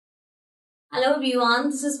Hello everyone,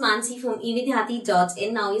 this is Mansi from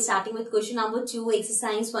evidyati.in. Now we're starting with question number 2,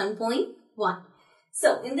 exercise 1.1.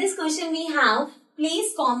 So in this question we have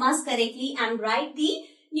place commas correctly and write the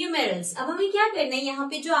numerals. अब हमें क्या करना है, यहाँ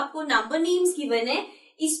पे जो आपको नंबर नेम्स गिवन है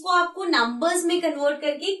इसको आपको नंबर्स में कन्वर्ट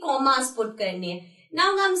करके कॉमास पुट करने हैं.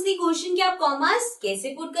 नाउ कम्स द क्वेश्चन कि आप कॉमास कैसे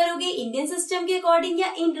पुट करोगे, इंडियन सिस्टम के अकॉर्डिंग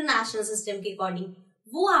या इंटरनेशनल सिस्टम के अकॉर्डिंग,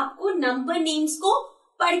 वो आपको नंबर नेम्स को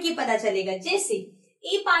पढ़ के पता चलेगा. जैसे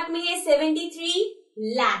ए पार्ट में है 73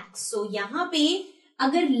 लाख, सो यहाँ पे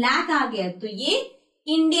अगर लाख आ गया तो ये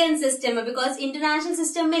इंडियन सिस्टम है, बिकॉज इंटरनेशनल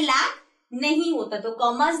सिस्टम में लाख नहीं होता, तो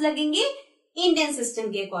कॉमास लगेंगे इंडियन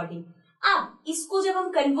सिस्टम के अकॉर्डिंग. अब इसको जब हम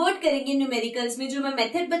कन्वर्ट करेंगे न्यूमेरिकल्स में, जो मैं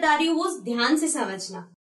मेथड बता रही हूँ वो ध्यान से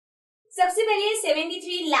समझना. सबसे पहले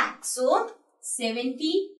 73 लाख, सो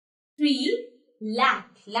 73 लाख,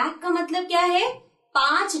 लाख का मतलब क्या है,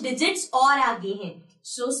 5 डिजिट्स और आगे हैं,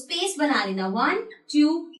 सो स्पेस बना लेना 1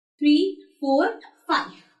 2 3 4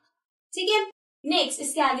 5. ठीक है, नेक्स्ट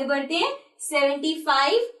इसके आगे बढ़ते हैं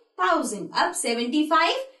 75,000. अब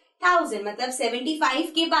 75,000 मतलब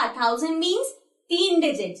 75 के बाद 1000 मीन्स 3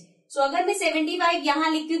 डिजिट. सो अगर मैं 75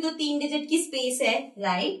 यहां लिखती हूँ तो 3 डिजिट की स्पेस है,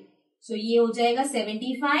 राइट. सो ये हो जाएगा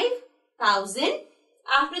 75,000.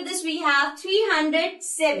 After this we have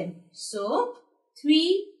 307, so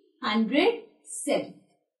 307,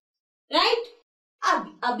 right.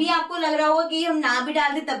 अब अभी आपको लग रहा होगा कि हम ना भी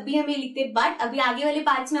डालते तब भी हमें लिखते, बट अभी आगे वाले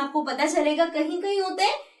पार्ट्स में आपको पता चलेगा कहीं कहीं होता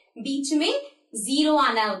है बीच में जीरो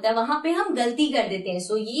आना होता है, वहां पे हम गलती कर देते हैं.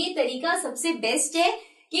 सो ये तरीका सबसे बेस्ट है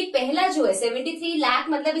कि पहला जो है 73 लाख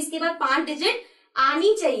मतलब इसके बाद 5 डिजिट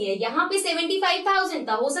आनी चाहिए. यहाँ पे 75,000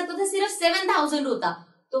 था, हो सकता था सिर्फ 7,000 होता,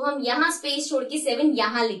 तो हम यहाँ स्पेस छोड़ के 7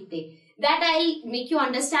 यहाँ लिखते. That I make you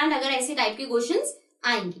understand अगर ऐसे टाइप के क्वेश्चंस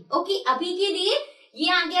आएंगे. ओके, अभी के लिए ये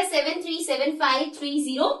आ गया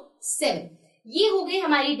 7375307. ये हो गई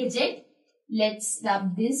हमारी digit. Let's rub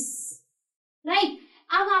this, right.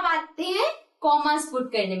 अब आप आते हैं कॉमास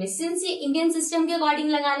पुट करने में. सिंस ये इंडियन सिस्टम के अकॉर्डिंग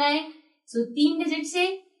लगाना है, सो 3 डिजिट से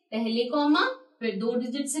पहले कॉमा, फिर 2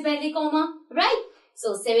 डिजिट से पहले comma, right.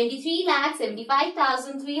 So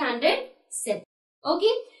 73,75,307.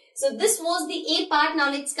 Okay, so this was the A part.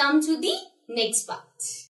 Now let's come to the next part.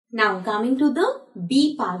 Now coming to the B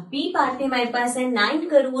part. B part में हमारे पास है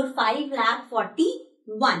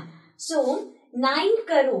 9,05,41,000. So 9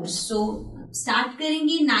 करोड़. So स्टार्ट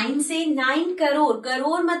करेंगे 9 से. 9 करोड़,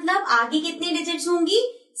 करोड़ मतलब आगे कितने डिजिट्स होंगी,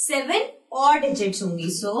 7 और डिजिट्स होंगी.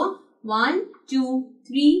 So 1 2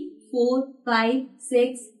 3 4 5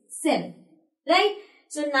 6 7, right.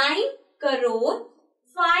 So 9 crore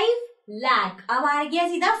 5 lakh. अब आ गया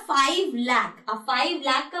सीधा 5 लाख. अब 5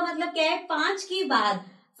 लाख का मतलब क्या है, 5 के बाद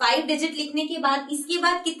 5 डिजिट लिखने के बाद इसके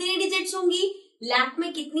बाद कितने डिजिट्स होंगी, लाख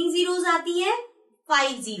में कितनी जीरोस आती है,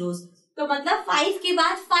 5 जीरोस. तो मतलब 5 के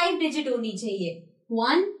बाद 5 डिजिट होनी चाहिए.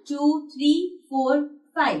 1 2 3 4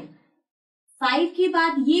 5. 5 के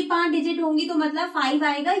बाद ये 5 डिजिट होंगी, तो मतलब 5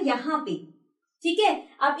 आएगा यहाँ पे. ठीक है.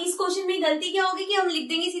 अब इस क्वेश्चन में गलती क्या होगी कि हम लिख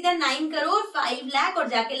देंगे सीधा 9 करोड़ 5 लाख और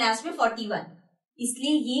जाके लास्ट में 41,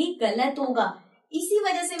 इसलिए ये गलत होगा. इसी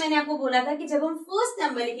वजह से मैंने आपको बोला था कि जब हम फर्स्ट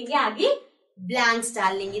नंबर लिखेंगे आगे ब्लैंक्स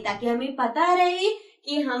डाल लेंगे, ताकि हमें पता रहे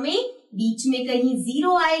कि हमें बीच में कहीं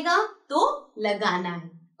जीरो आएगा तो लगाना है.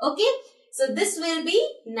 Okay, so this will be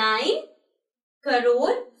 9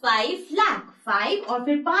 crore 5 lakh. 5 और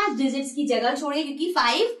फिर 5 डिजिट्स की जगह छोड़िए क्योंकि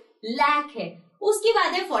 5 लाख है. उसके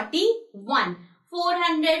बाद है 41.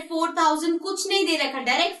 400 4000 कुछ नहीं दे रखा,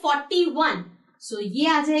 डायरेक्ट 41. सो ये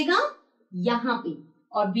आ जाएगा यहाँ पे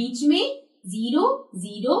और बीच में 0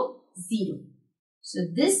 0 0. So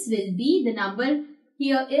this will be the number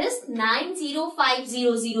here is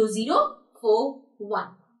 90500041.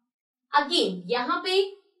 Again यहाँ पे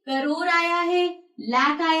करोड़ आया है,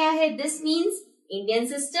 लाख आया है, this means Indian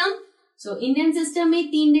system. So Indian system में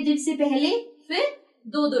 3 डिजिट से पहले फिर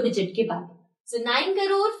 2 डिजिट के बाद. So 9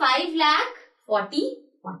 crore 5 lakh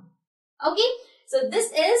 41. Okay, so this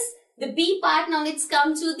is the B part. Now let's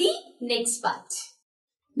come to the next part.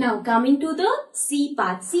 Now coming to the C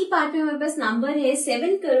part. C part में हमारे पास number है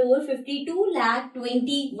 7 crore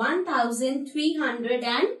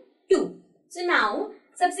 52,21,302. So now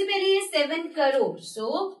सबसे पहले ये 7 करोड़.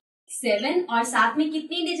 So 7 और साथ में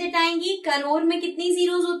कितनी डिजिट आएंगी, करोड़ में कितनी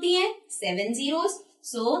जीरोस होती हैं, 7 जीरोस.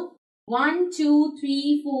 So 1 2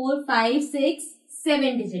 3 4 5 6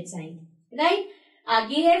 7 डिजिट्स आएंगी, राइट.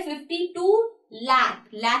 आगे है 52 लाख.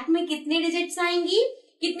 लाख में कितने डिजिट्स आएंगी,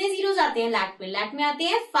 कितने जीरोस आते हैं लाख में, लाख में आते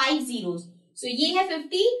हैं 5 जीरोस. सो ये है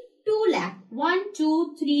 52 लाख. 1 2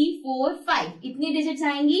 3 4 5 इतनी डिजिट्स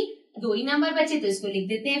आएंगी, 2 ही नंबर बचे तो इसको लिख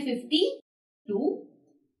देते हैं 52.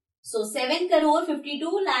 सो 7 करोड़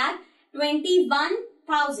 52 लाख 21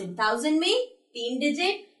 1000, 1000 में 3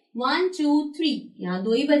 डिजिट 1 2 3, यहाँ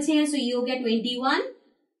 2 ही बचे हैं, सो ये हो गया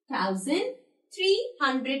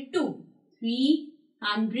 21,302,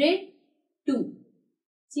 302,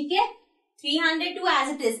 ठीक है, 302 एज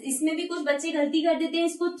इट इज। इसमें भी कुछ बच्चे गलती कर देते हैं,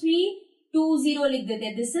 इसको 320 लिख देते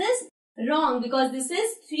हैं, this is wrong because this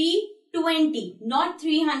is 320 not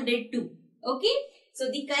 302, okay. So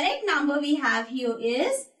the correct number we have here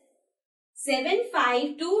is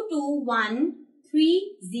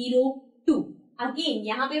 75221302। Again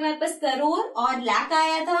यहाँ पे हमारे पास करोड़ और लाख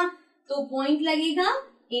आया था, तो पॉइंट लगेगा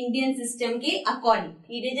इंडियन सिस्टम के अकॉर्डिंग,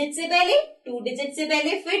 3 डिजिट से पहले, 2 डिजिट से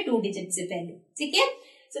पहले, फिर 2 डिजिट से पहले, ठीक है।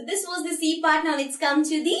 So this was the C part. Now let's come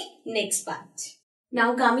to the next part.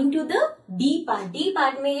 Now coming to the D part. D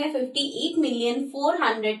part में है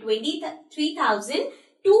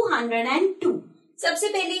 58,423,202। सबसे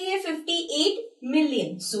पहले है 58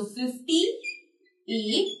 मिलियन, सो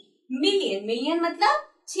 58 मिलियन, मिलियन मतलब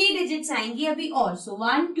 6 डिजिट्स आएंगे अभी और, सो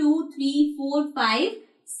 1 2 3 4 5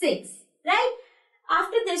 6, right.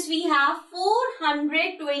 After this we have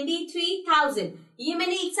 423,000। ये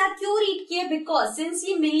मैंने एक साथ क्यों रीड किया, बिकॉज सिंस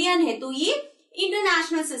ये मिलियन है तो ये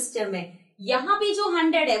इंटरनेशनल सिस्टम है। यहाँ पे जो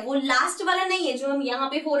 100 है वो लास्ट वाला नहीं है, जो हम यहाँ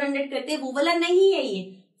पे 400 करते हैं वो वाला नहीं है, ये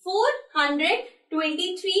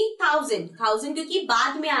 423,000, 1000 क्योंकि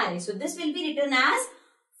बाद में आ रहे, so this will be written as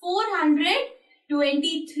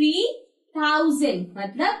 423,000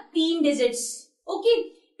 मतलब 3 डिजिट्स, ओके।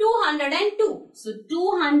 202, सो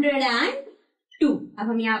 202। अब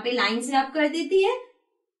हम यहाँ पे लाइन से आप कर देती है।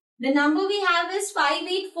 The number we have is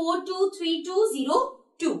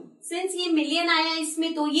 58423202। Since ये मिलियन आया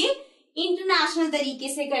इसमें तो ये इंटरनेशनल तरीके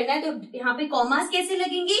से करना है, तो यहाँ पे कॉमास कैसे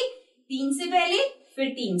लगेंगे, 3 से पहले फिर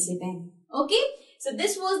 3 से पहले, okay. So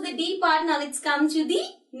this was the D part. Now let's come to the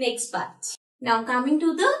next part. Now coming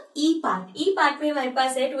to the E part. E part में हमारे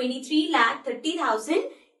पास है 23,30,010।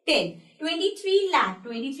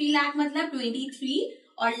 23 लाख मतलब 23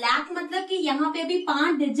 और लाख मतलब कि यहाँ पे अभी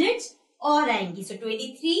 5 डिजिट्स और आएंगी, सो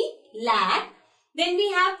 23 लाख। देन वी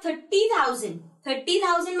हैव 30,000,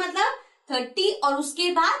 30,000 मतलब 30 और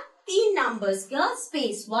उसके बाद 3 नंबर्स का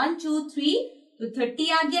स्पेस 1 2 3, तो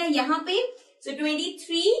 30 आ गया यहाँ पे, सो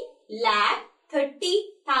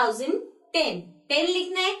 23,30,010, 10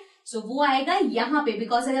 लिखना है, सो वो आएगा यहाँ पे,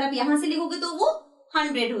 बिकॉज अगर आप यहां से लिखोगे तो वो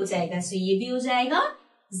 100 हो जाएगा, सो ये भी हो जाएगा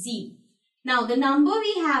 0। Now the number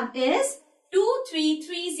we have is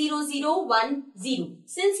 2330,010।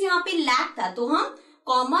 Since यहाँ पे लाख था तो हम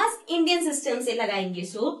कॉमास इंडियन सिस्टम से लगाएंगे,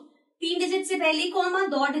 सो 3 डिजिट से पहले कॉमा,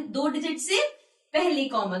 2 डिजिट से पहले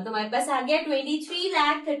कॉमा, तो हमारे पास आ गया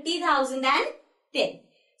 23,30,010।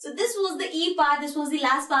 So this was the E part. This was the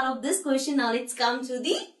last part of this question. Now let's come to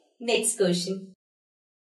the next question.